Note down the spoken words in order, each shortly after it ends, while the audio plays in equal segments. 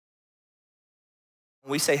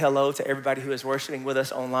We say hello to everybody who is worshiping with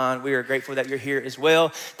us online. We are grateful that you're here as well.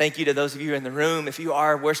 Thank you to those of you in the room. If you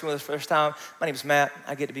are worshiping with us for the first time, my name is Matt.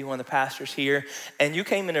 I get to be one of the pastors here. And you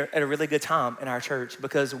came in at a really good time in our church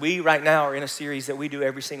because we right now are in a series that we do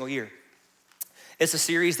every single year. It's a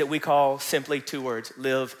series that we call simply two words,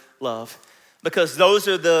 live, love. Because those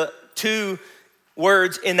are the two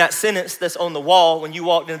words in that sentence that's on the wall when you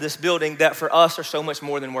walked into this building that for us are so much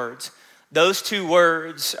more than words. Those two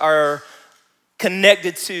words are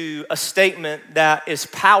connected to a statement that is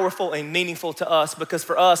powerful and meaningful to us because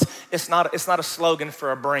for us, it's not a slogan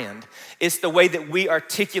for a brand. It's the way that we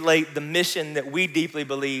articulate the mission that we deeply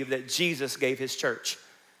believe that Jesus gave his church.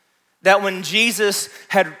 That when Jesus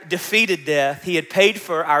had defeated death, he had paid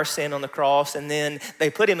for our sin on the cross, and then they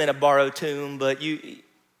put him in a borrowed tomb, but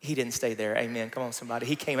he didn't stay there, amen. Come on, somebody.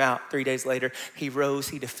 He came out 3 days later. He rose,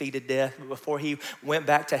 he defeated death. But before he went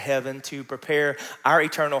back to heaven to prepare our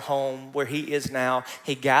eternal home where he is now,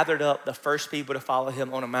 he gathered up the first people to follow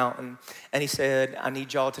him on a mountain. And he said, I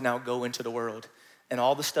need y'all to now go into the world. And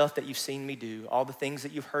all the stuff that you've seen me do, all the things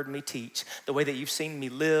that you've heard me teach, the way that you've seen me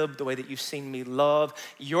live, the way that you've seen me love,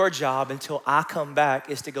 your job until I come back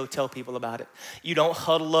is to go tell people about it. You don't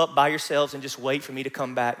huddle up by yourselves and just wait for me to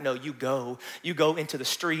come back. No, you go. You go into the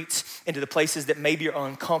streets, into the places that maybe are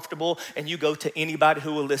uncomfortable, and you go to anybody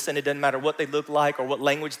who will listen. It doesn't matter what they look like or what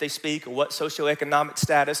language they speak or what socioeconomic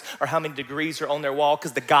status or how many degrees are on their wall,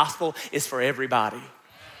 because the gospel is for everybody.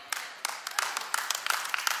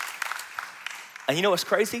 And you know what's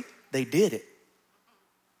crazy? They did it.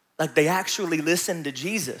 Like they actually listened to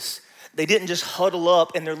Jesus. They didn't just huddle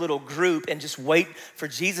up in their little group and just wait for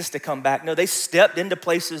Jesus to come back. No, they stepped into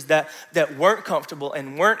places that weren't comfortable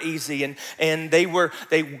and weren't easy. And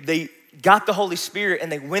they got the Holy Spirit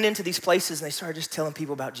and they went into these places and they started just telling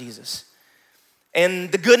people about Jesus.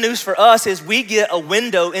 And the good news for us is we get a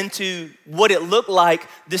window into what it looked like,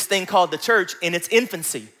 this thing called the church, in its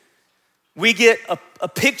infancy. We get a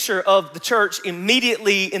picture of the church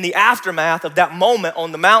immediately in the aftermath of that moment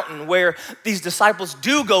on the mountain where these disciples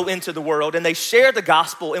do go into the world and they share the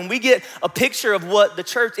gospel, and we get a picture of what the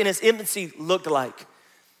church in its infancy looked like.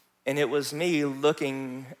 And it was me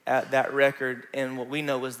looking at that record in what we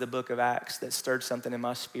know was the book of Acts that stirred something in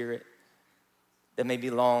my spirit that made me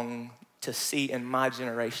long to see in my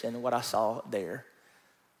generation what I saw there.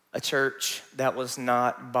 A church that was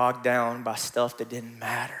not bogged down by stuff that didn't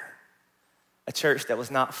matter. A church that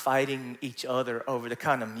was not fighting each other over the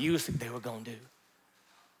kind of music they were going to do.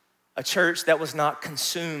 A church that was not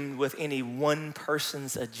consumed with any one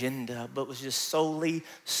person's agenda, but was just solely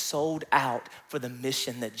sold out for the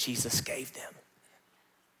mission that Jesus gave them.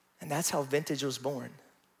 And that's how Vintage was born.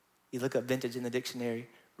 You look up Vintage in the dictionary,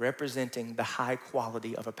 representing the high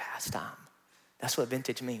quality of a pastime. That's what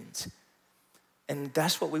vintage means. And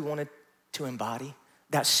that's what we wanted to embody,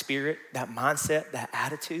 that spirit, that mindset, that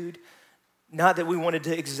attitude. Not that we wanted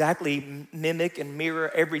to exactly mimic and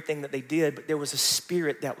mirror everything that they did, but there was a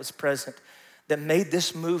spirit that was present that made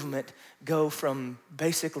this movement go from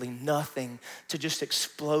basically nothing to just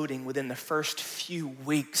exploding within the first few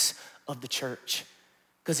weeks of the church.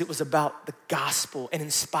 Because it was about the gospel and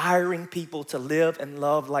inspiring people to live and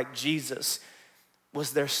love like Jesus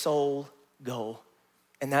was their sole goal.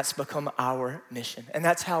 And that's become our mission. And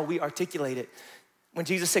that's how we articulate it. When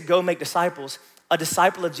Jesus said, go make disciples, a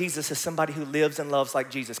disciple of Jesus is somebody who lives and loves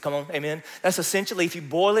like Jesus. Come on, amen? That's essentially, if you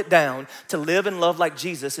boil it down, to live and love like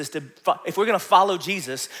Jesus is to, if we're gonna follow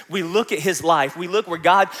Jesus, we look at his life. We look where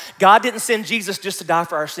God didn't send Jesus just to die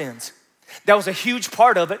for our sins. That was a huge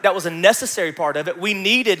part of it. That was a necessary part of it. We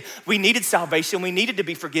needed salvation. We needed to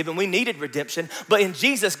be forgiven. We needed redemption. But in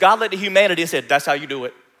Jesus, God looked at humanity and said, that's how you do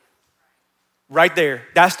it. Right there.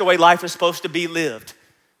 That's the way life is supposed to be lived.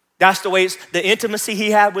 That's the way the intimacy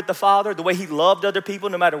he had with the Father, the way he loved other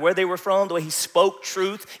people no matter where they were from, the way he spoke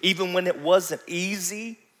truth even when it wasn't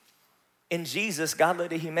easy. In Jesus, God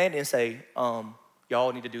looked at humanity and say,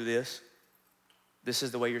 y'all need to do this. This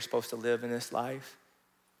is the way you're supposed to live in this life.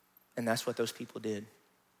 And that's what those people did.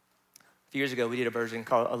 A few years ago, we did a version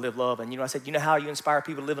called A Live Love. And I said, you know how you inspire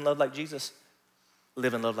people to live and love like Jesus?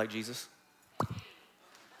 Live and love like Jesus.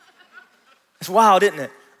 It's wild, isn't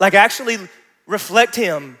it? Like actually reflect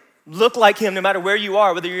him. Look like him no matter where you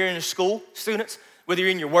are, whether you're in your school, students, whether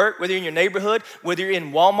you're in your work, whether you're in your neighborhood, whether you're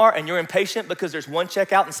in Walmart and you're impatient because there's one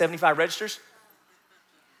checkout and 75 registers.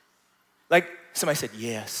 Like somebody said,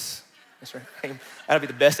 yes. That's right. That'll be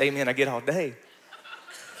the best amen I get all day.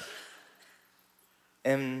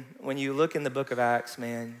 And when you look in the book of Acts,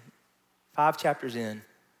 man, 5 chapters in,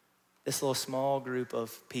 this little small group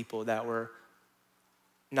of people that were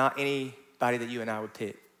not anybody that you and I would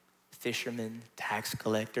pick, fishermen, tax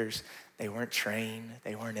collectors. They weren't trained.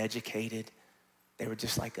 They weren't educated. They were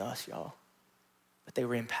just like us, y'all. But they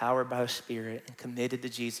were empowered by the Spirit and committed to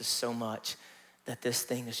Jesus so much that this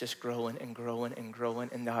thing is just growing and growing and growing,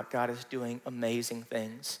 and God is doing amazing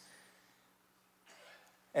things.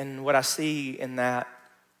 And what I see in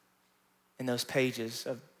those pages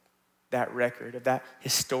of that record, of that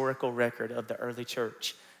historical record of the early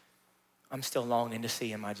church, I'm still longing to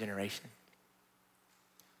see in my generation.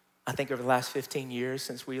 I think over the last 15 years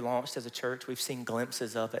since we launched as a church, we've seen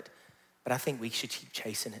glimpses of it, but I think we should keep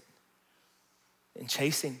chasing it. And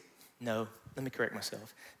let me correct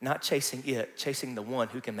myself. Not chasing it, chasing the one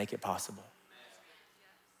who can make it possible.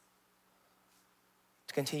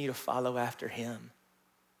 To continue to follow after him.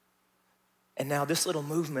 And now this little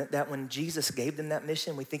movement that when Jesus gave them that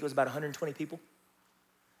mission, we think it was about 120 people.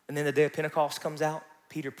 And then the day of Pentecost comes out,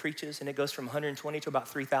 Peter preaches, and it goes from 120 to about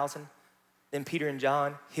 3,000. Then Peter and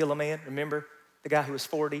John heal a man. Remember the guy who was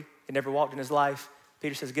 40 and never walked in his life?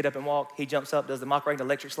 Peter says, get up and walk. He jumps up, does the mock rain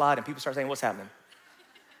electric slide, and people start saying, what's happening?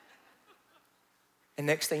 And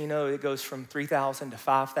next thing you know, it goes from 3,000 to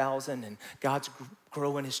 5,000, and God's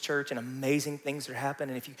growing his church, and amazing things are happening.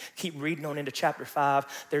 And if you keep reading on into chapter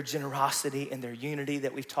 5, their generosity and their unity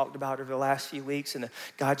that we've talked about over the last few weeks, and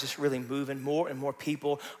God just really moving. More and more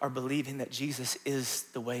people are believing that Jesus is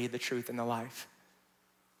the way, the truth, and the life.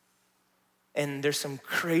 And there's some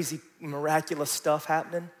crazy, miraculous stuff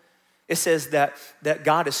happening. It says that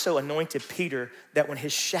God has so anointed Peter that when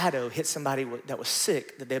his shadow hit somebody that was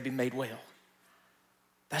sick, that they'd be made well.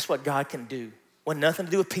 That's what God can do. Wasn't nothing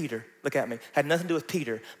to do with Peter. Look at me. Had nothing to do with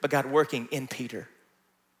Peter, but God working in Peter.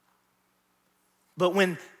 But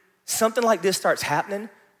when something like this starts happening,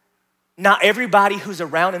 not everybody who's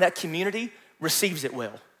around in that community receives it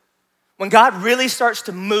well. When God really starts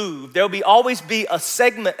to move, there'll always be a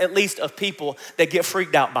segment at least of people that get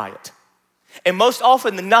freaked out by it. And most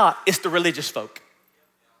often than not, it's the religious folk.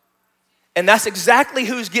 And that's exactly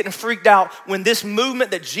who's getting freaked out when this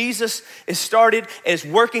movement that Jesus has started is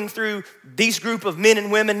working through these group of men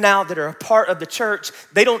and women now that are a part of the church.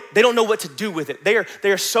 They don't know what to do with it. They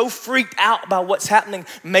are so freaked out by what's happening.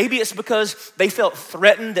 Maybe it's because they felt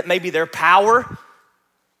threatened that maybe their power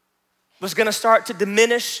was gonna start to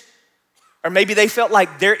diminish. Or maybe they felt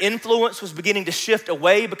like their influence was beginning to shift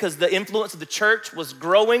away because the influence of the church was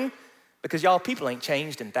growing. Because y'all, people ain't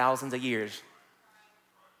changed in thousands of years.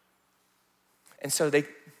 And so they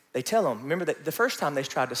tell them, remember that the first time they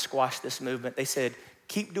tried to squash this movement, they said,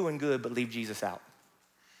 keep doing good, but leave Jesus out.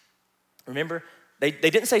 Remember, they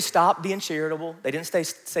didn't say stop being charitable. They didn't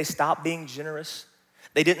say stop being generous.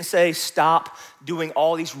 They didn't say stop doing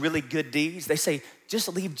all these really good deeds. They say,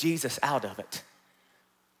 just leave Jesus out of it.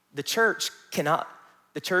 The church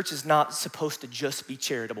is not supposed to just be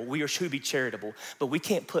charitable. We are to be charitable, but we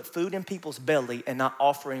can't put food in people's belly and not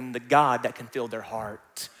offering the God that can fill their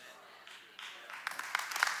heart.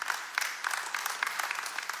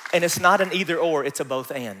 And it's not an either or, it's a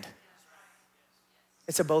both and.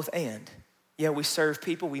 It's a both and. Yeah, we serve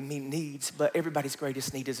people, we meet needs, but everybody's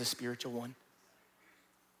greatest need is a spiritual one.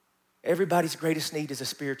 Everybody's greatest need is a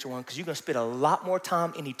spiritual one because you're gonna spend a lot more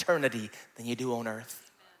time in eternity than you do on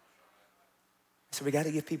earth. So we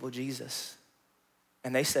gotta give people Jesus.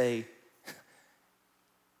 And they say,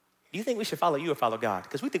 do you think we should follow you or follow God?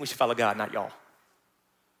 Because we think we should follow God, not y'all.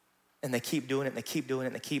 And they keep doing it, and they keep doing it,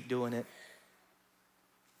 and they keep doing it.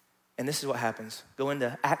 And this is what happens. Go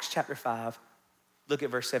into Acts chapter 5. Look at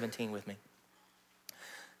verse 17 with me.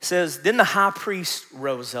 It says, then the high priest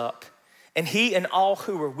rose up, and he and all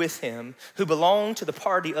who were with him, who belonged to the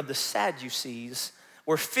party of the Sadducees,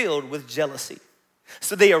 were filled with jealousy.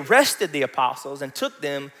 So they arrested the apostles and took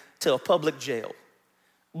them to a public jail.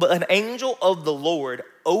 But an angel of the Lord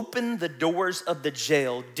opened the doors of the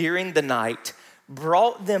jail during the night,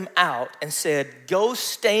 brought them out and said, go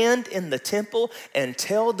stand in the temple and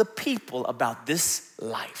tell the people about this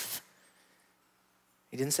life.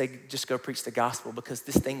 He didn't say just go preach the gospel, because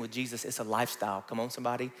this thing with Jesus is a lifestyle. Come on,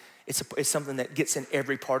 somebody. It's something that gets in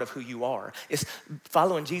every part of who you are.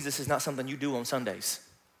 Following Jesus is not something you do on Sundays.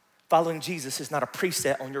 Following Jesus is not a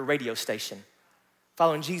preset on your radio station.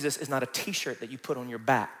 Following Jesus is not a t-shirt that you put on your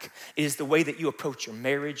back. It is the way that you approach your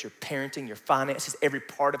marriage, your parenting, your finances, every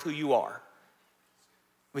part of who you are.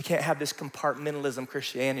 We can't have this compartmentalism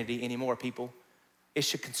Christianity anymore, people. It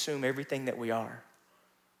should consume everything that we are.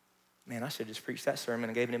 Man, I should have just preached that sermon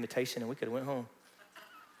and gave an invitation and we could have went home.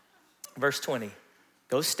 Verse 20,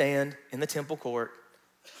 go stand in the temple court,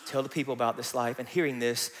 tell the people about this life. And hearing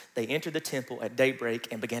this, they entered the temple at daybreak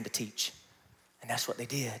and began to teach. And that's what they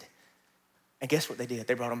did. And guess what they did?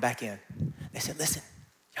 They brought them back in. They said, listen,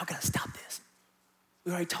 y'all gotta stop this.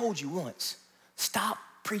 We already told you once. Stop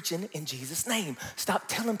preaching in Jesus' name. Stop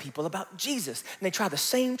telling people about Jesus. And they try the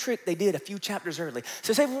same trick they did a few chapters early.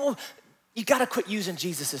 So they say, well, you gotta quit using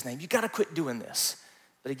Jesus' name. You gotta quit doing this.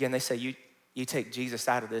 But again, they say you take Jesus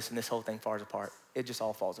out of this and this whole thing falls apart. It just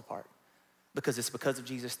all falls apart. Because it's because of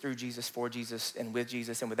Jesus, through Jesus, for Jesus, and with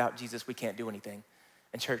Jesus, and without Jesus, we can't do anything.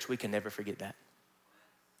 And church, we can never forget that.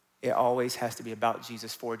 It always has to be about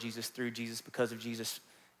Jesus, for Jesus, through Jesus, because of Jesus.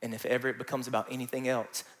 And if ever it becomes about anything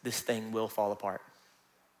else, this thing will fall apart.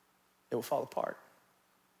 It will fall apart.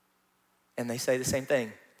 And they say the same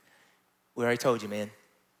thing. We already told you, man.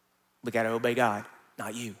 We got to obey God,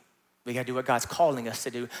 not you. We got to do what God's calling us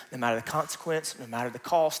to do. No matter the consequence, no matter the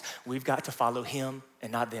cost, we've got to follow him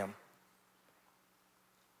and not them.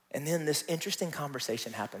 And then this interesting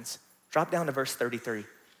conversation happens. Drop down to verse 33.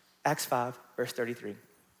 Acts 5, verse 33. It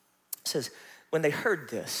says, when they heard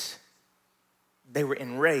this, they were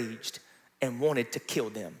enraged and wanted to kill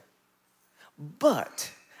them.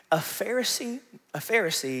 But a Pharisee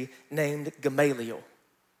named Gamaliel,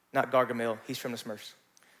 not Gargamel, he's from the Smurfs.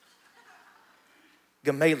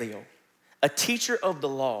 Gamaliel, a teacher of the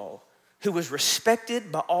law, who was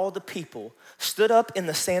respected by all the people, stood up in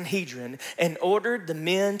the Sanhedrin and ordered the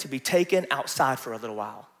men to be taken outside for a little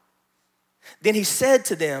while. Then he said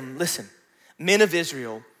to them, listen, men of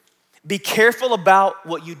Israel, be careful about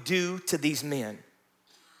what you do to these men.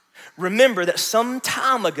 Remember that some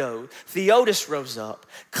time ago, Theudas rose up,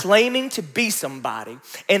 claiming to be somebody,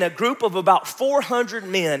 and a group of about 400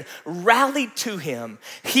 men rallied to him.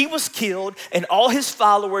 He was killed, and all his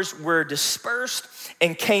followers were dispersed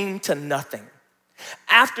and came to nothing.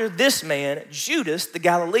 After this man, Judas the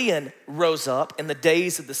Galilean rose up in the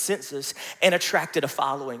days of the census and attracted a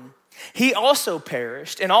following. He also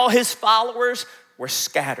perished, and all his followers were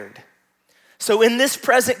scattered. So in this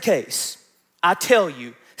present case, I tell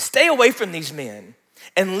you, stay away from these men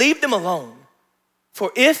and leave them alone.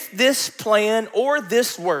 For if this plan or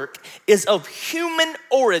this work is of human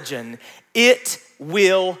origin, it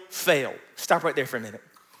will fail. Stop right there for a minute.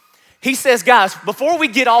 He says, guys, before we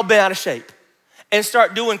get all bent out of shape and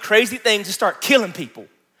start doing crazy things and start killing people,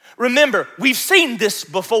 remember, we've seen this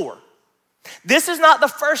before. This is not the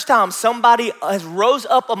first time somebody has rose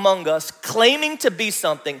up among us claiming to be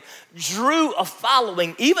something, drew a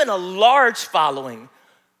following, even a large following.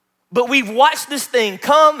 But we've watched this thing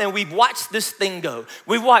come and we've watched this thing go.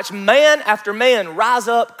 We've watched man after man rise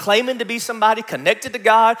up, claiming to be somebody connected to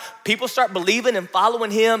God. People start believing and following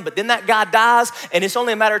him, but then that guy dies and it's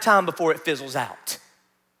only a matter of time before it fizzles out.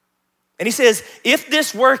 And he says, if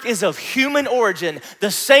this work is of human origin,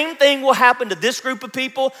 the same thing will happen to this group of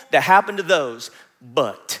people that happened to those.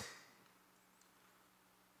 But,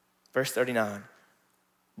 verse 39,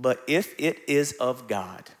 but if it is of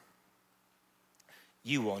God,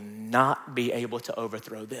 you will not be able to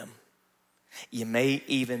overthrow them. You may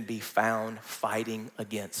even be found fighting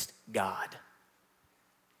against God.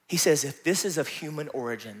 He says, if this is of human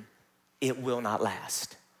origin, it will not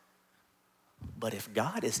last. But if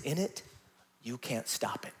God is in it, you can't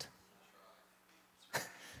stop it.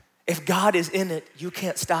 If God is in it, you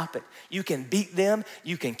can't stop it. You can beat them,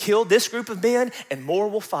 you can kill this group of men, and more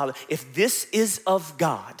will follow. If this is of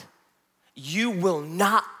God, you will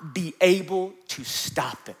not be able to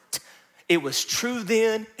stop it. It was true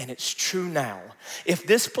then and it's true now. If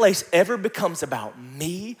this place ever becomes about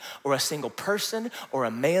me or a single person or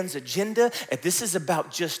a man's agenda, if this is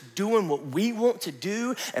about just doing what we want to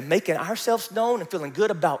do and making ourselves known and feeling good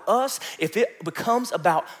about us, if it becomes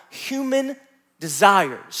about human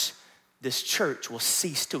desires, this church will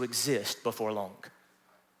cease to exist before long.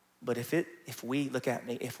 But if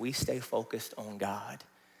we stay focused on God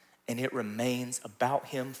and it remains about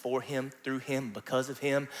him, for him, through him, because of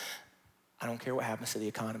him, I don't care what happens to the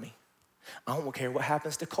economy. I don't care what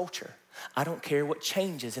happens to culture. I don't care what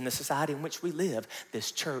changes in the society in which we live.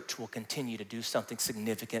 This church will continue to do something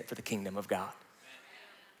significant for the kingdom of God.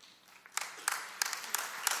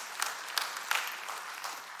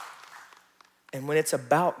 And when it's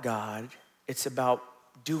about God, it's about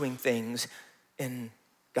doing things in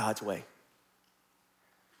God's way.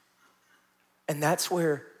 And that's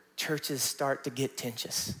where churches start to get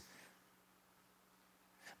tenuous.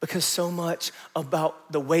 Because so much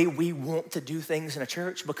about the way we want to do things in a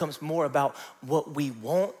church becomes more about what we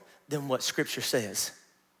want than what Scripture says.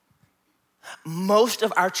 Most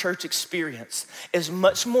of our church experience is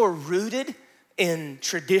much more rooted in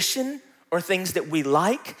tradition or things that we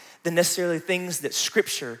like than necessarily things that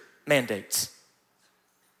Scripture mandates.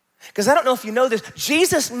 Because I don't know if you know this,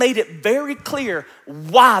 Jesus made it very clear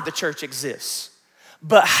why the church exists.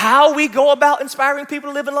 But how we go about inspiring people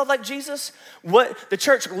to live and love like Jesus, what the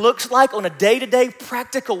church looks like on a day-to-day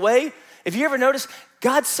practical way, if you ever notice,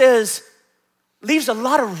 God says, leaves a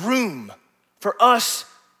lot of room for us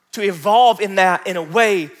to evolve in that in a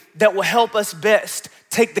way that will help us best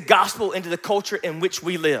take the gospel into the culture in which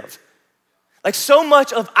we live. Like so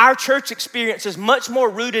much of our church experience is much more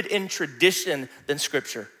rooted in tradition than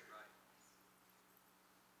scripture.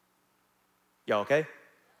 Y'all okay?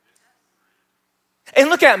 And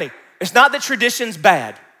look at me. It's not that tradition's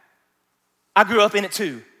bad. I grew up in it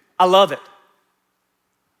too. I love it.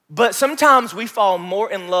 But sometimes we fall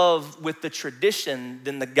more in love with the tradition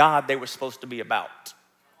than the God they were supposed to be about.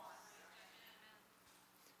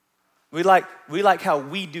 We like how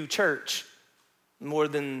we do church more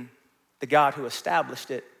than the God who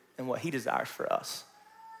established it and what he desires for us.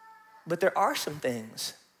 But there are some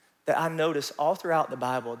things that I notice all throughout the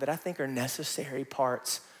Bible that I think are necessary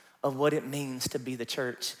parts of what it means to be the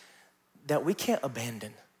church that we can't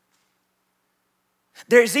abandon.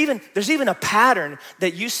 There's even a pattern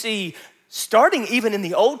that you see starting even in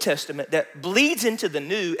the Old Testament that bleeds into the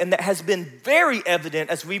New and that has been very evident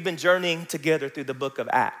as we've been journeying together through the book of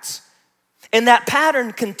Acts. And that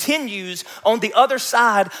pattern continues on the other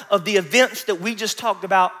side of the events that we just talked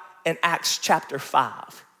about in Acts chapter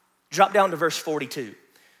 5. Drop down to verse 42.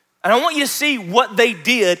 And I want you to see what they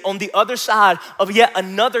did on the other side of yet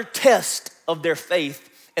another test of their faith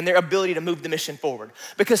and their ability to move the mission forward.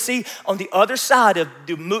 Because see, on the other side of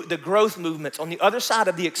the growth movements, on the other side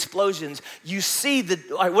of the explosions, you see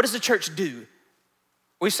what does the church do?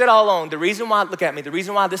 We said all along, the reason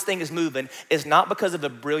why this thing is moving is not because of a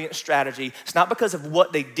brilliant strategy. It's not because of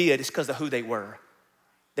what they did, it's because of who they were.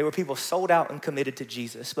 They were people sold out and committed to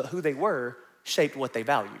Jesus, but who they were shaped what they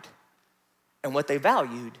valued. And what they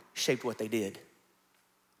valued shaped what they did.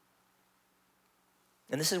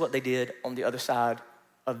 And this is what they did on the other side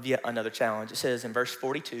of yet another challenge. It says in verse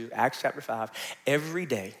 42, Acts chapter 5, every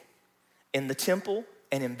day in the temple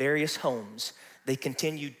and in various homes, they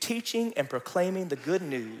continued teaching and proclaiming the good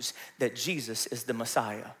news that Jesus is the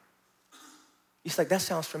Messiah. You're like, that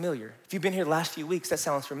sounds familiar. If you've been here the last few weeks, that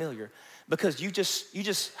sounds familiar. Because you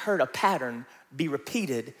just heard a pattern be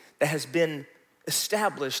repeated that has been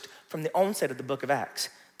established from the onset of the book of Acts.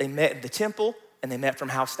 They met in the temple and they met from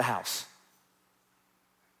house to house.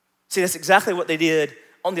 See, that's exactly what they did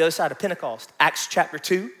on the other side of Pentecost. Acts chapter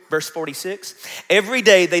 2, verse 46. Every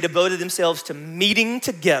day they devoted themselves to meeting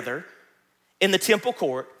together in the temple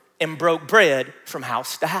court and broke bread from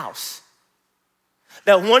house to house.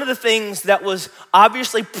 Now, one of the things that was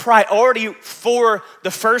obviously priority for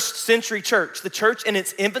the first century church, the church in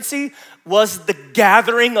its infancy, was the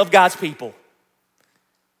gathering of God's people.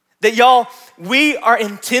 That y'all, we are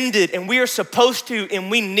intended and we are supposed to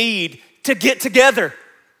and we need to get together.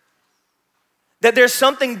 That there's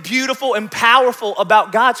something beautiful and powerful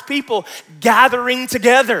about God's people gathering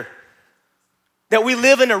together. That we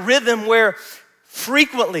live in a rhythm where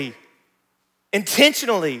frequently,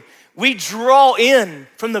 intentionally, we draw in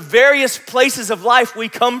from the various places of life we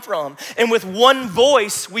come from. And with one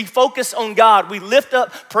voice, we focus on God. We lift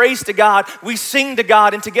up praise to God. We sing to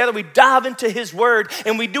God. And together we dive into his word.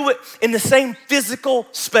 And we do it in the same physical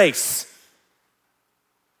space.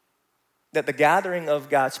 That the gathering of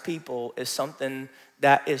God's people is something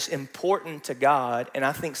that is important to God, and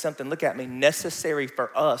I think something, look at me, necessary for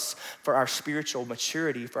us, for our spiritual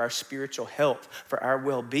maturity, for our spiritual health, for our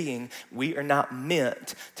well-being. We are not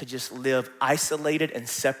meant to just live isolated and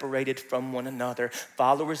separated from one another.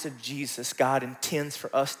 Followers of Jesus, God intends for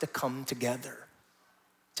us to come together,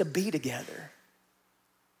 to be together.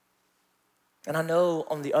 And I know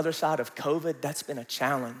on the other side of COVID, that's been a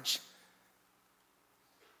challenge.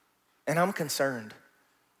 And I'm concerned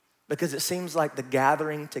because it seems like the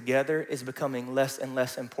gathering together is becoming less and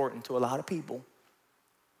less important to a lot of people.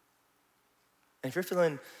 And if you're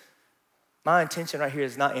feeling, my intention right here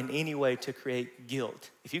is not in any way to create guilt.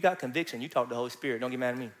 If you got conviction, you talk to the Holy Spirit. Don't get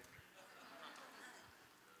mad at me.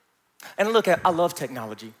 And look, I love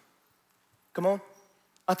technology. Come on.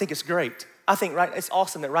 I think it's great. I think it's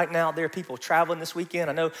awesome that right now there are people traveling this weekend.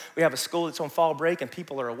 I know we have a school that's on fall break and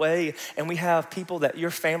people are away, and we have people that your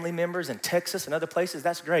family members in Texas and other places.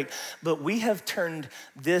 That's great. But we have turned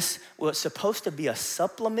this, what's supposed to be a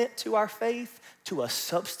supplement to our faith, to a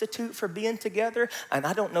substitute for being together, and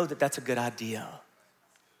I don't know that that's a good idea.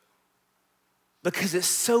 Because it's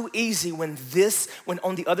so easy when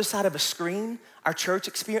on the other side of a screen, our church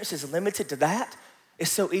experience is limited to that.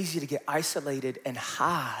 It's so easy to get isolated and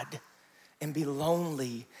hide and be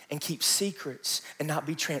lonely and keep secrets and not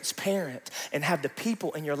be transparent and have the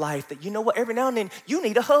people in your life that, you know what, every now and then you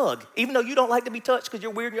need a hug. Even though you don't like to be touched because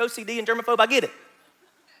you're weird and OCD and germaphobe, I get it.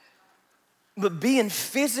 But being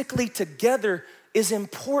physically together is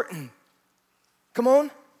important. Come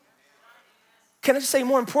on. Can I just say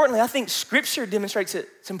more importantly, I think Scripture demonstrates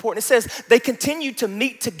it's important. It says they continue to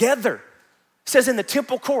meet together. It says in the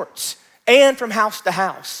temple courts and from house to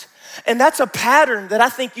house. And that's a pattern that I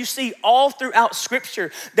think you see all throughout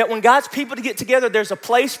Scripture, that when God's people to get together, there's a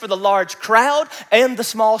place for the large crowd and the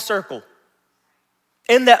small circle.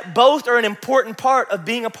 And that both are an important part of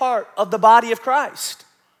being a part of the body of Christ.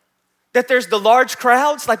 That there's the large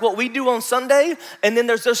crowds, like what we do on Sunday, and then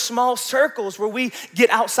there's those small circles where we get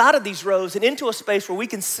outside of these rows and into a space where we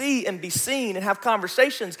can see and be seen and have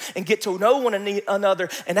conversations and get to know one another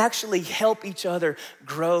and actually help each other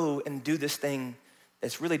grow and do this thing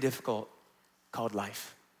that's really difficult called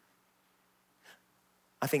life.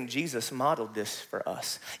 I think Jesus modeled this for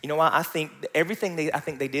us. You know why? I think everything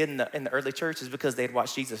they did in the early church is because they had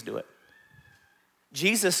watched Jesus do it.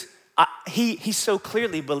 Jesus, he so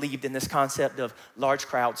clearly believed in this concept of large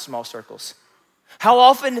crowds, small circles. How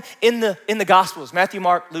often in the Gospels, Matthew,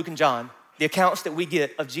 Mark, Luke, and John, the accounts that we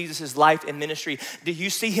get of Jesus' life and ministry, do you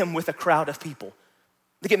see him with a crowd of people?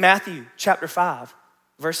 Look at Matthew chapter 5,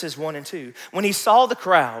 verses 1 and 2. When he saw the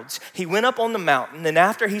crowds, he went up on the mountain, and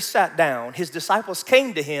after he sat down, his disciples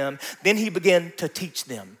came to him, then he began to teach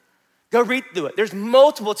them. Go read through it. There's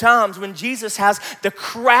multiple times when Jesus has the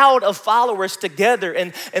crowd of followers together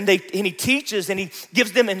and he teaches and he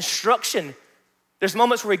gives them instruction. There's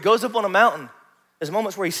moments where he goes up on a mountain. There's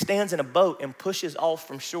moments where he stands in a boat and pushes off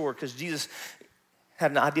from shore because Jesus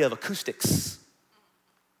had an idea of acoustics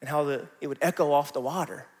and how it would echo off the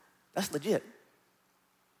water. That's legit.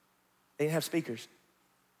 They didn't have speakers.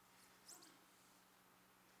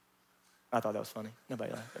 I thought that was funny.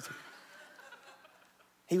 Nobody laughed. That's okay.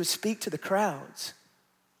 He would speak to the crowds.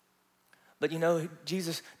 But you know,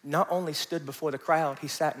 Jesus not only stood before the crowd, he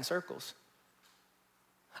sat in circles.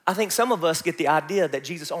 I think some of us get the idea that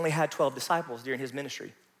Jesus only had 12 disciples during his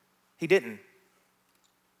ministry. He didn't.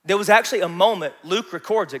 There was actually a moment, Luke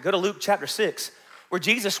records it, go to Luke chapter 6, where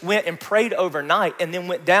Jesus went and prayed overnight and then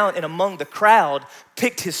went down and among the crowd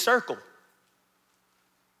picked his circle.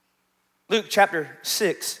 Luke chapter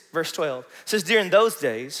 6, verse 12 says, during those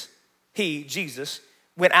days, he, Jesus,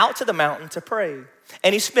 went out to the mountain to pray,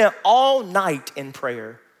 and he spent all night in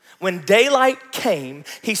prayer. When daylight came,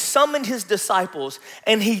 he summoned his disciples,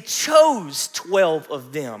 and he chose 12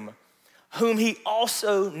 of them, whom he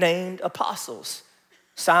also named apostles.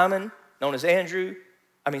 Simon, known as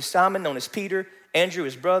Peter, Andrew,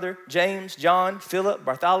 his brother, James, John, Philip,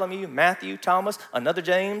 Bartholomew, Matthew, Thomas, another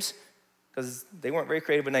James, because they weren't very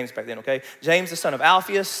creative with names back then, okay? James, the son of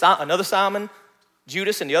Alphaeus, another Simon,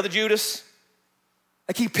 Judas, and the other Judas.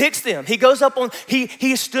 Like he picks them. He goes up on,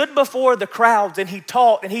 he stood before the crowds and he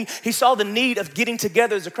taught and he saw the need of getting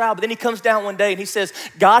together as a crowd. But then he comes down one day and he says,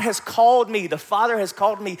 God has called me, the Father has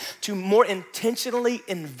called me to more intentionally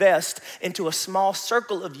invest into a small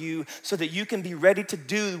circle of you so that you can be ready to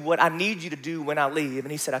do what I need you to do when I leave.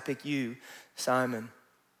 And he said, I pick you, Simon,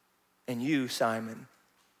 and you, Simon,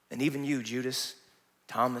 and even you, Judas,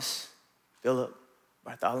 Thomas, Philip,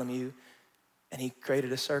 Bartholomew. And he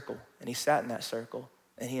created a circle and he sat in that circle.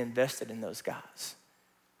 And he invested in those guys.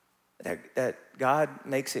 That God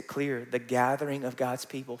makes it clear, the gathering of God's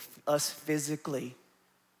people, us physically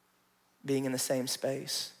being in the same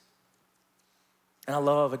space. And I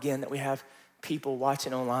love, again, that we have people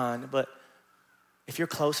watching online, but if you're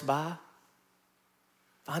close by,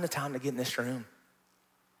 find a time to get in this room.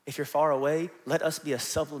 If you're far away, let us be a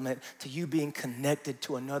supplement to you being connected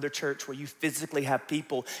to another church where you physically have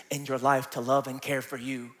people in your life to love and care for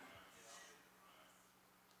you.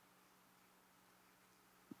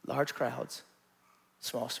 Large crowds,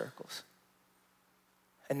 small circles.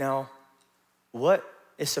 And now, what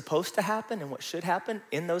is supposed to happen and what should happen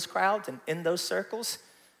in those crowds and in those circles,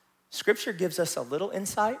 Scripture gives us a little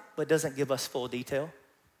insight, but doesn't give us full detail.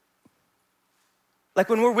 Like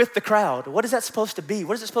when we're with the crowd, what is that supposed to be?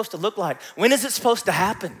 What is it supposed to look like? When is it supposed to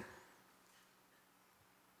happen?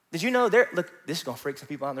 Did you know look, this is gonna freak some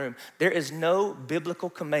people out in the room. There is no biblical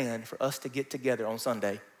command for us to get together on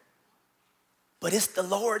Sunday. But it's the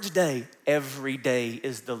Lord's day. Every day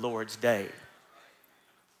is the Lord's day.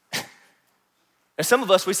 And some of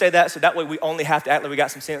us, we say that so that way we only have to act like we got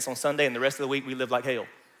some sense on Sunday and the rest of the week we live like hell.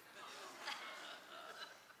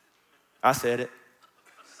 I said it.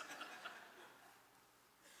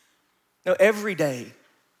 No, every day,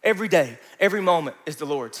 every moment is the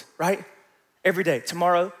Lord's, right? Every day.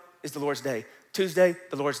 Tomorrow is the Lord's day. Tuesday,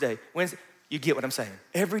 the Lord's day. Wednesday, you get what I'm saying.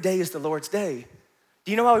 Every day is the Lord's day.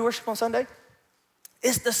 Do you know why we worship on Sunday?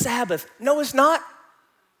 It's the Sabbath. No, it's not.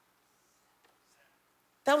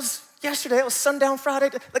 That was yesterday. It was sundown Friday.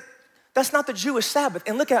 Like, That's not the Jewish Sabbath.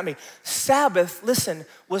 And look at me. Sabbath, listen,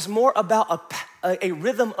 was more about a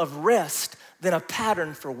rhythm of rest than a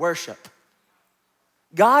pattern for worship.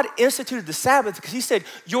 God instituted the Sabbath because he said,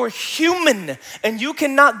 you're human and you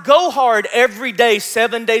cannot go hard every day,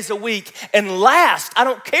 7 days a week and last. I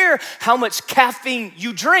don't care how much caffeine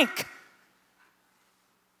you drink.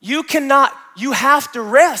 You have to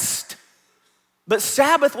rest. But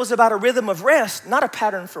Sabbath was about a rhythm of rest, not a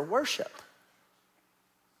pattern for worship.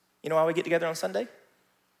 You know why we get together on Sunday?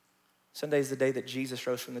 Sunday is the day that Jesus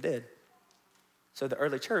rose from the dead. So the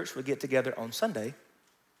early church would get together on Sunday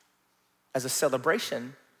as a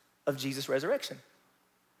celebration of Jesus' resurrection.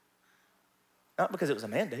 Not because it was a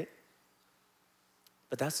mandate,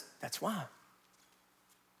 but that's why.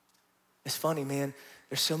 It's funny, man.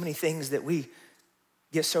 There's so many things that we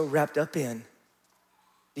get so wrapped up in.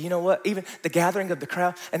 You know what? Even the gathering of the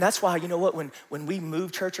crowd. And that's why, you know what, when we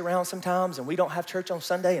move church around sometimes and we don't have church on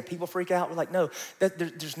Sunday and people freak out, we're like, no,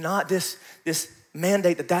 there's not this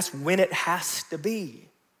mandate that's when it has to be.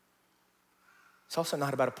 It's also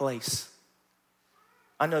not about a place.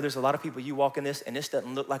 I know there's a lot of people, you walk in this and this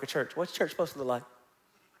doesn't look like a church. What's church supposed to look like?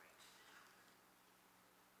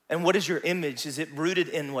 And what is your image? Is it rooted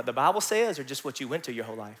in what the Bible says or just what you went to your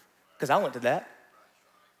whole life? Because I went to that.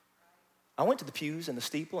 I went to the pews and the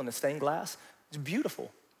steeple and the stained glass. It's beautiful.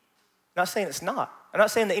 I'm not saying it's not. I'm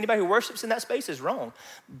not saying that anybody who worships in that space is wrong.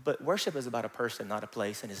 But worship is about a person, not a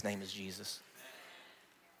place, and his name is Jesus.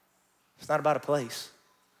 It's not about a place.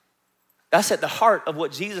 That's at the heart of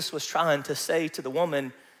what Jesus was trying to say to the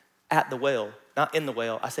woman at the well. Not in the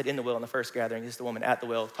well. I said in the well in the first gathering. It's the woman at the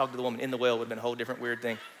well. Talk to the woman in the well would have been a whole different weird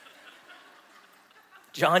thing.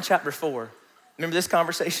 John chapter 4. Remember this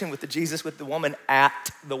conversation with the woman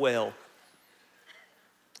at the well.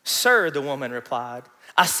 Sir, the woman replied,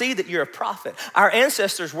 I see that you're a prophet. Our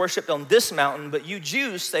ancestors worshiped on this mountain, but you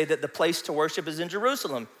Jews say that the place to worship is in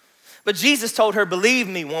Jerusalem. But Jesus told her, believe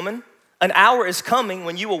me, woman, an hour is coming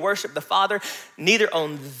when you will worship the Father neither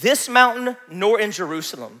on this mountain nor in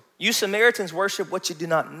Jerusalem. You Samaritans worship what you do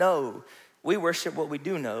not know. We worship what we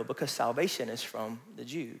do know because salvation is from the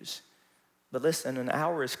Jews. But listen, an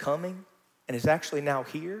hour is coming and is actually now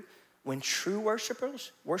here when true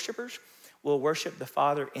worshipers will worship the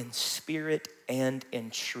Father in spirit and in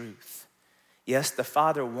truth. Yes, the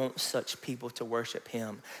Father wants such people to worship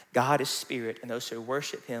him. God is spirit, and those who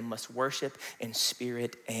worship him must worship in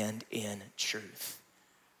spirit and in truth.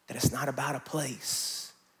 That it's not about a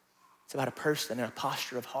place. It's about a person and a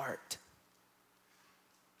posture of heart.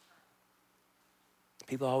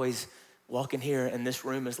 People always walk in here, and this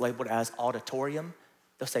room is labeled as auditorium.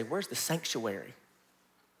 They'll say, where's the sanctuary?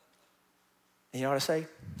 And you know what I say?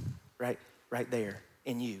 Right there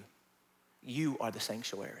in you. You are the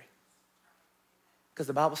sanctuary. Because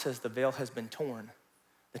the Bible says the veil has been torn.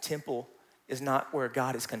 The temple is not where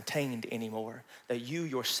God is contained anymore. That you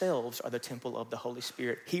yourselves are the temple of the Holy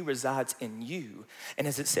Spirit. He resides in you. And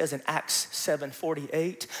as it says in Acts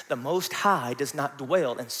 7:48, the Most High does not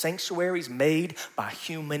dwell in sanctuaries made by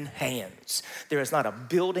human hands. There is not a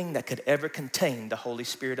building that could ever contain the Holy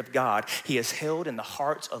Spirit of God. He is held in the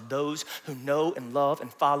hearts of those who know and love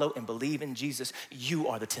and follow and believe in Jesus. You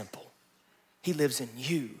are the temple. He lives in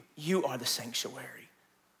you. You are the sanctuary.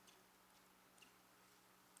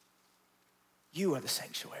 You are the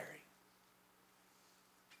sanctuary.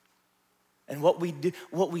 And what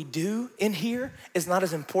we do in here is not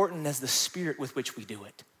as important as the spirit with which we do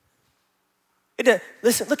it.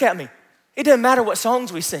 Listen, look at me. It doesn't matter what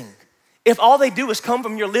songs we sing. If all they do is come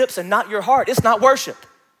from your lips and not your heart, it's not worship.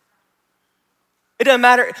 It doesn't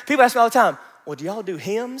matter. People ask me all the time, well, do y'all do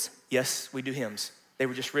hymns? Yes, we do hymns. They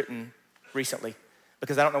were just written recently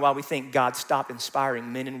because I don't know why we think God stopped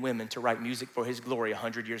inspiring men and women to write music for his glory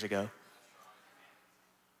 100 years ago.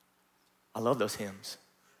 I love those hymns.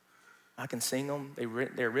 I can sing them.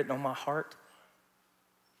 They're written on my heart.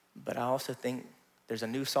 But I also think there's a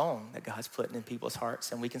new song that God's putting in people's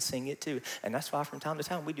hearts, and we can sing it too. And that's why from time to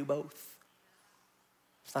time we do both.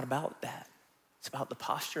 It's not about that. It's about the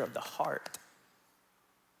posture of the heart.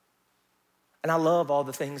 And I love all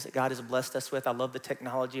the things that God has blessed us with. I love the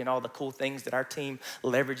technology and all the cool things that our team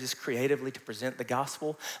leverages creatively to present the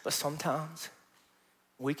gospel. But sometimes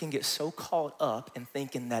we can get so caught up in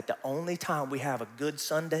thinking that the only time we have a good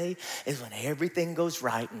Sunday is when everything goes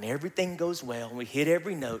right and everything goes well and we hit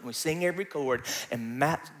every note and we sing every chord and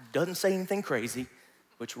Matt doesn't say anything crazy,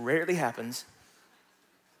 which rarely happens.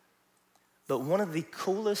 But one of the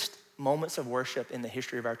coolest moments of worship in the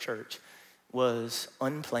history of our church was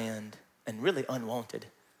unplanned and really unwanted.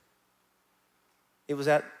 It was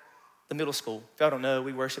at the middle school. If y'all don't know,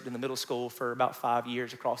 we worshiped in the middle school for about 5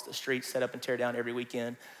 years across the street, set up and tear down every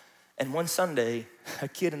weekend. And one Sunday, a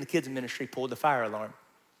kid in the kids ministry pulled the fire alarm.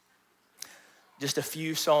 Just a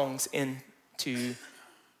few songs into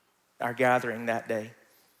our gathering that day.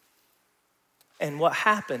 And what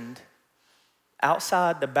happened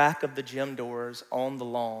outside the back of the gym doors on the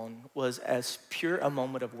lawn was as pure a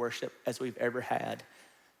moment of worship as we've ever had.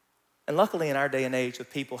 And luckily in our day and age with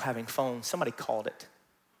people having phones, somebody called it.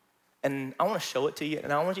 And I want to show it to you,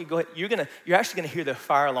 and I want you to go ahead. You're actually going to hear the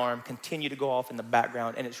fire alarm continue to go off in the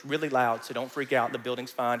background, and it's really loud, so don't freak out. The building's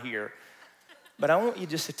fine here. But I want you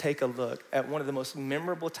just to take a look at one of the most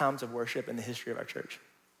memorable times of worship in the history of our church.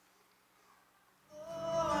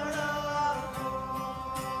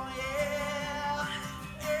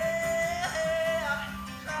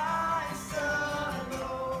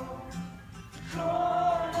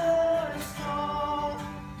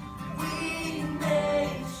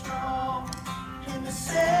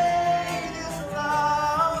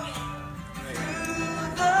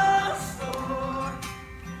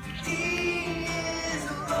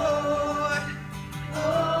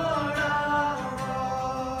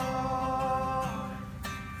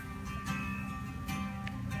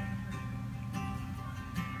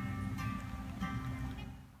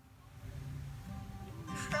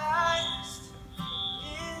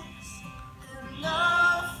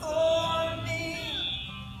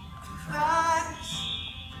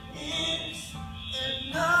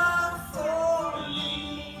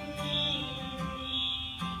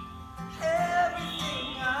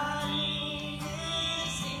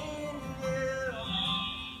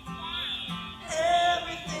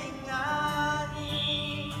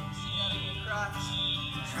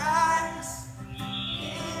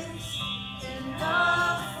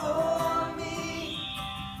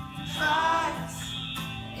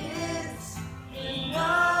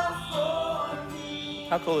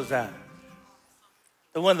 How cool is that?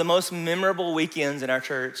 But one of the most memorable weekends in our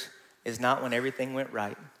church is not when everything went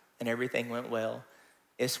right and everything went well.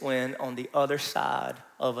 It's when on the other side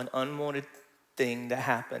of an unwanted thing that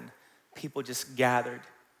happened, people just gathered.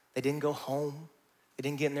 They didn't go home. They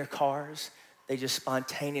didn't get in their cars. They just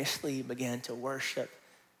spontaneously began to worship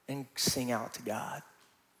and sing out to God.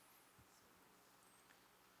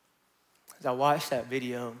 As I watched that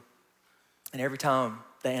video, and every time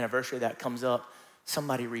the anniversary of that comes up,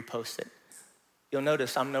 somebody reposts it. You'll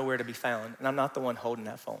notice I'm nowhere to be found, and I'm not the one holding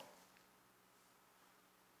that phone.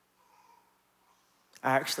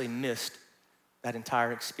 I actually missed that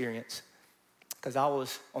entire experience because I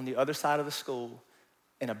was on the other side of the school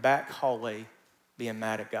in a back hallway being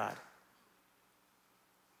mad at God.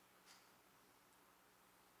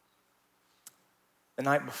 The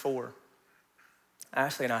night before,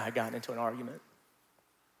 Ashley and I had gotten into an argument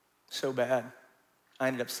so bad, I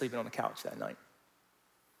ended up sleeping on the couch that night.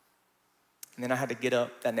 And then I had to get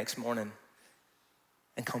up that next morning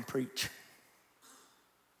and come preach.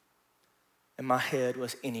 And my head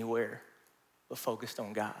was anywhere but focused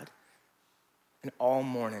on God. And all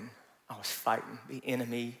morning, I was fighting the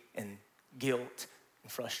enemy and guilt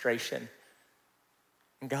and frustration.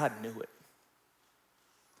 And God knew it.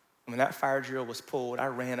 And when that fire drill was pulled, I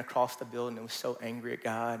ran across the building and was so angry at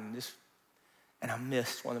God. And I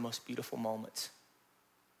missed one of the most beautiful moments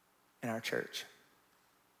in our church.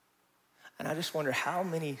 And I just wonder how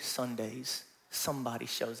many Sundays somebody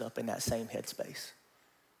shows up in that same headspace.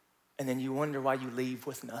 And then you wonder why you leave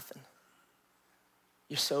with nothing.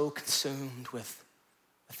 You're so consumed with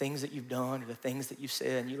the things that you've done or the things that you've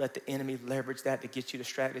said, and you let the enemy leverage that to get you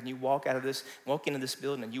distracted. And you walk into this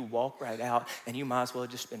building and you walk right out, and you might as well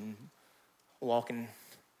have just been walking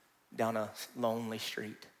down a lonely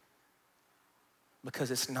street.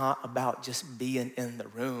 Because it's not about just being in the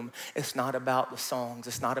room. It's not about the songs.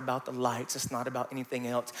 It's not about the lights. It's not about anything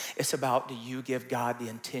else. It's about, do you give God the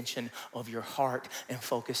intention of your heart and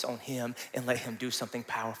focus on him and let him do something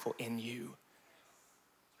powerful in you?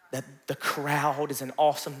 That the crowd is an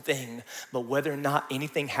awesome thing, but whether or not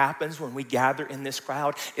anything happens when we gather in this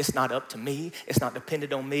crowd, it's not up to me. It's not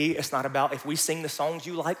dependent on me. It's not about if we sing the songs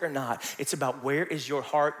you like or not. It's about where is your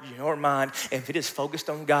heart, your mind. And if it is focused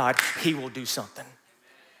on God, he will do something.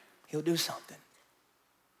 He'll do something.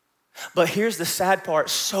 But here's the sad part.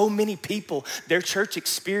 So many people, their church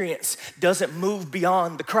experience doesn't move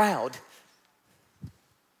beyond the crowd.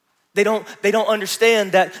 They don't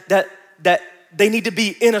understand that they need to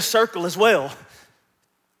be in a circle as well.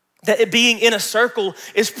 That it being in a circle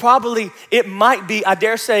is probably, it might be, I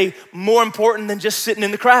dare say, more important than just sitting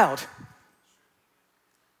in the crowd.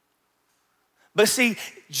 But see,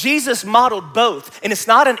 Jesus modeled both, and it's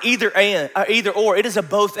not an either or, it is a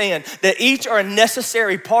both and, that each are a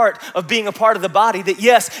necessary part of being a part of the body. That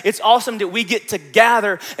yes, it's awesome that we get to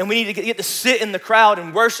gather and we need to get to sit in the crowd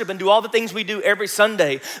and worship and do all the things we do every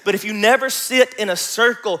Sunday. But if you never sit in a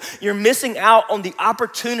circle, you're missing out on the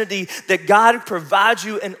opportunity that God provides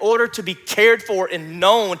you in order to be cared for and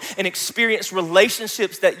known and experience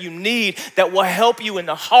relationships that you need that will help you in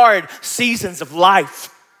the hard seasons of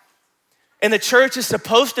life. And the church is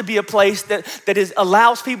supposed to be a place that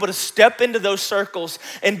allows people to step into those circles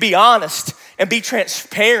and be honest and be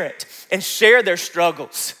transparent and share their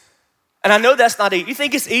struggles. And I know that's not easy. You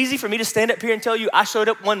think it's easy for me to stand up here and tell you I showed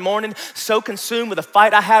up one morning so consumed with a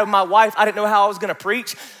fight I had with my wife, I didn't know how I was gonna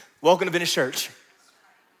preach? Welcome to Vintage Church.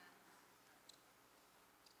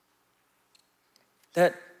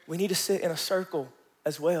 That we need to sit in a circle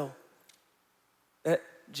as well. That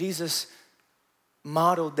Jesus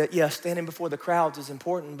modeled that, yes, standing before the crowds is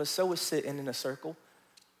important, but so is sitting in a circle.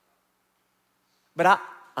 But I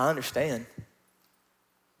understand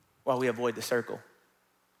why we avoid the circle.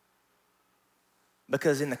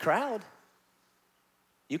 Because in the crowd,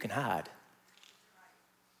 you can hide.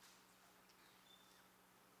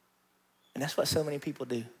 And that's what so many people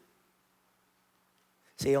do.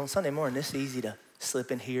 See, on Sunday morning, it's easy to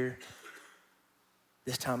slip in here.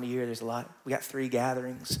 This time of year, we got 3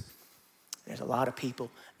 gatherings. There's a lot of people,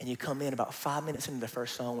 and you come in about 5 minutes into the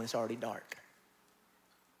first song when it's already dark.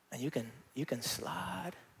 And you can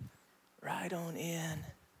slide right on in.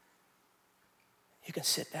 You can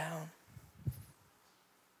sit down.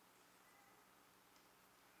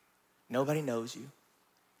 Nobody knows you.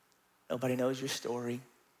 Nobody knows your story.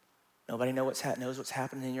 Nobody knows what's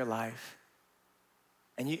happening in your life.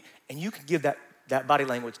 And you can give that body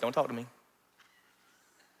language. Don't talk to me.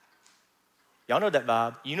 Y'all know that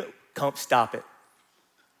vibe. You know. Come, stop it.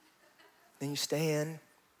 Then you stand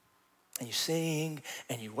and you sing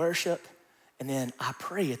and you worship, and then I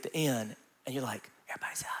pray at the end, and you're like,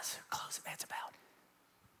 everybody's eyes are closed, man's about.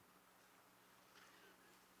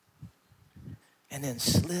 And then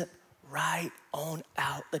slip right on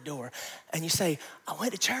out the door. And you say, I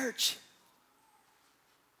went to church.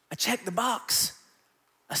 I checked the box.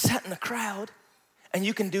 I sat in the crowd. And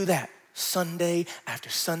you can do that Sunday after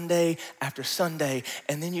Sunday after Sunday.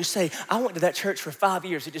 And then you say, I went to that church for 5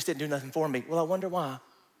 years. It just didn't do nothing for me. Well, I wonder why.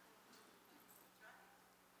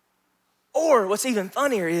 Or what's even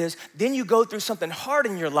funnier is then you go through something hard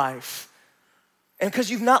in your life. And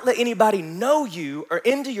because you've not let anybody know you or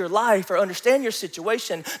into your life or understand your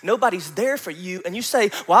situation, nobody's there for you. And you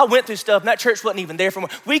say, well, I went through stuff and that church wasn't even there for me.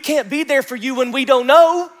 We can't be there for you when we don't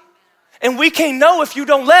know. And we can't know if you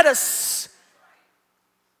don't let us.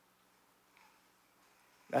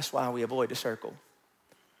 That's why we avoid the circle.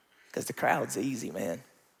 Because the crowd's easy, man.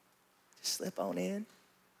 Just slip on in.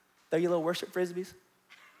 Throw your little worship frisbees.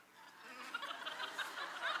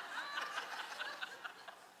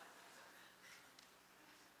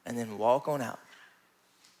 And then walk on out.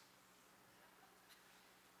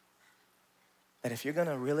 That if you're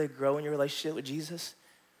gonna really grow in your relationship with Jesus,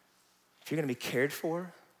 if you're gonna be cared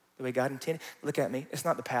for the way God intended, look at me. It's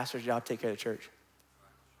not the pastor's job to take care of the church.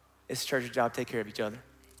 It's the church's job to take care of each other.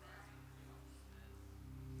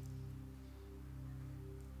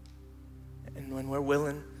 And when we're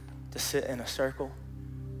willing to sit in a circle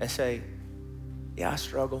and say, yeah, I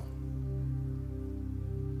struggle.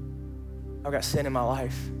 I've got sin in my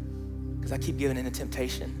life because I keep giving in to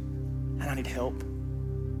temptation and I need help.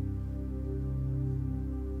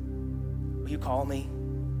 Will you call me?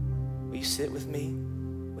 Will you sit with me?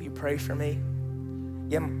 Will you pray for me?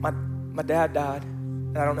 Yeah, my dad died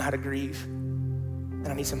and I don't know how to grieve and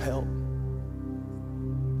I need some help.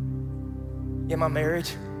 Yeah, my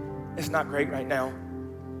marriage is not great right now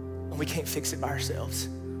and we can't fix it by ourselves.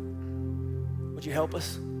 Would you help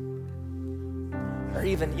us? Or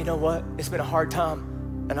even, you know what? It's been a hard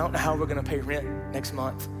time and I don't know how we're gonna pay rent next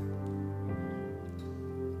month.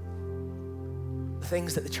 The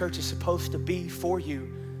things that the church is supposed to be for you,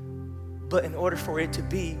 but in order for it to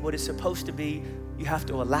be what it's supposed to be, you have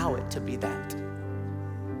to allow it to be that.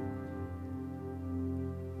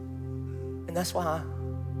 And that's why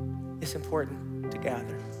it's important to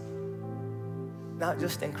gather. Not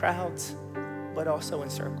just in crowds, but also in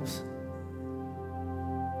circles.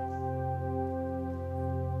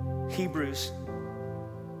 Hebrews.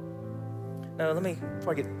 No,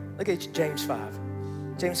 look at James 5.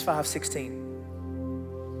 James 5:16.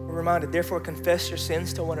 We're reminded, therefore confess your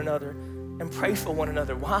sins to one another and pray for one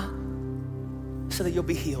another. Why? So that you'll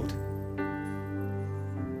be healed.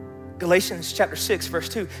 Galatians chapter 6, verse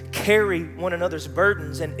 2, carry one another's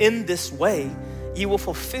burdens, and in this way you will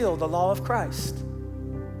fulfill the law of Christ.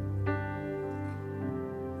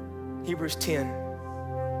 Hebrews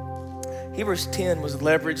 10. Hebrews 10 was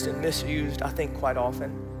leveraged and misused, I think, quite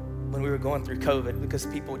often when we were going through COVID because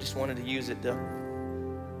people just wanted to use it to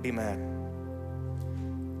be mad.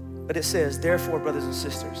 But it says, therefore, brothers and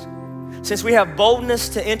sisters, since we have boldness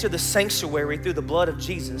to enter the sanctuary through the blood of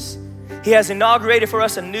Jesus, he has inaugurated for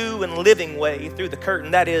us a new and living way through the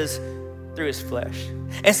curtain, that is, through his flesh.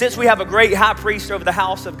 And since we have a great high priest over the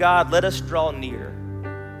house of God, let us draw near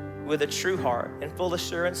with a true heart and full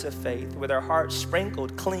assurance of faith, with our hearts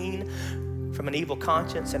sprinkled clean from an evil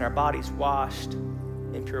conscience and our bodies washed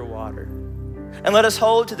in pure water. And let us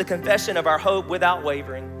hold to the confession of our hope without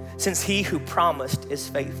wavering, since he who promised is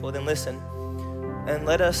faithful. Then listen, and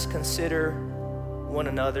let us consider one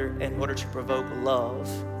another in order to provoke love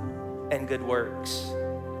and good works,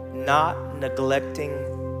 not neglecting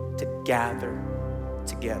to gather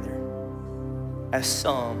together, as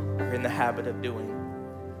some are in the habit of doing,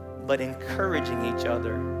 but encouraging each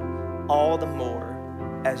other all the more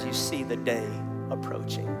as you see the day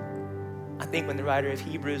approaching. I think when the writer of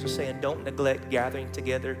Hebrews was saying, don't neglect gathering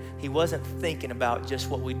together, he wasn't thinking about just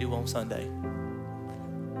what we do on Sunday.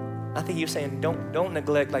 I think he was saying, don't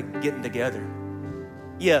neglect like getting together.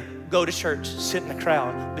 Yeah, go to church, sit in the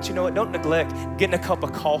crowd. But you know what? Don't neglect getting a cup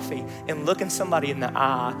of coffee and looking somebody in the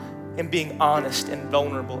eye and being honest and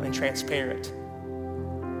vulnerable and transparent.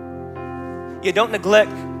 Yeah, don't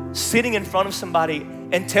neglect sitting in front of somebody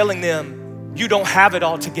and telling them you don't have it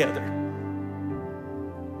all together.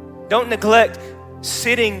 Don't neglect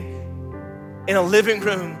sitting in a living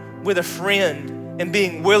room with a friend and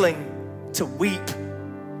being willing to weep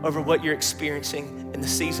over what you're experiencing in the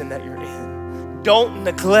season that you're in. Don't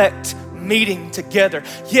neglect meeting together.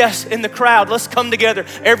 Yes, in the crowd, let's come together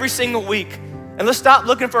every single week. And let's stop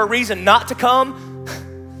looking for a reason not to come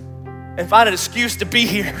and find an excuse to be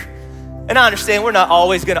here. And I understand we're not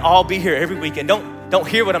always gonna all be here every weekend. Don't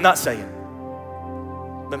hear what I'm not saying.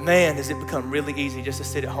 But man, has it become really easy just to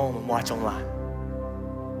sit at home and watch online.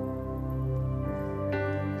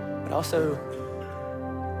 But also,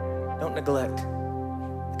 don't neglect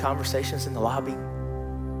the conversations in the lobby,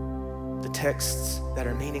 the texts that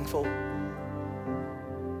are meaningful,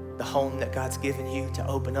 the home that God's given you to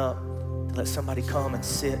open up, to let somebody come and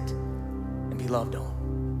sit and be loved on.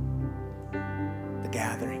 The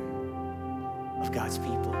gathering of God's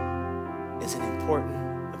people is an important,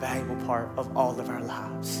 valuable part of all of our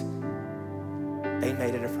lives. They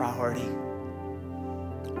made it a priority.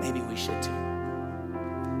 Maybe we should too.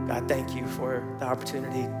 God, thank you for the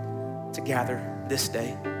opportunity to gather this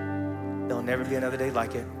day. There'll never be another day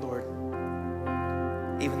like it, Lord.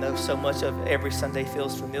 Even though so much of every Sunday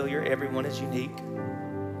feels familiar, everyone is unique.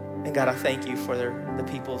 And God, I thank you for the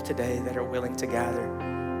people today that are willing to gather.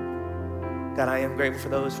 God, I am grateful for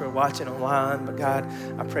those who are watching online, but God,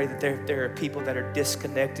 I pray that there are people that are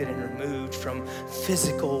disconnected and removed from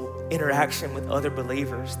physical interaction with other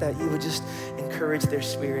believers, that you would just encourage their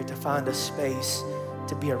spirit to find a space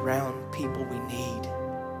to be around people we need.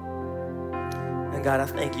 And God, I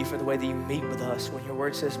thank you for the way that you meet with us. When your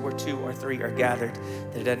word says where 2 or 3 are gathered,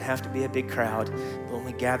 that it doesn't have to be a big crowd, but when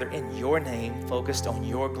we gather in your name, focused on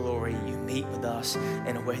your glory, you meet with us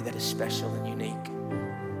in a way that is special and unique.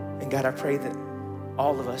 And God, I pray that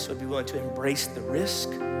all of us would be willing to embrace the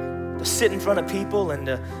risk, to sit in front of people and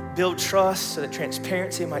to build trust so that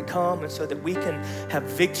transparency might come and so that we can have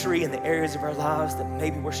victory in the areas of our lives that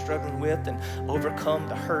maybe we're struggling with and overcome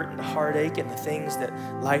the hurt and the heartache and the things that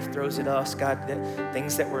life throws at us, God, that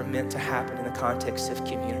things that were meant to happen in the context of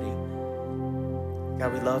community.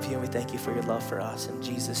 God, we love you and we thank you for your love for us. In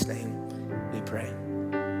Jesus' name we pray.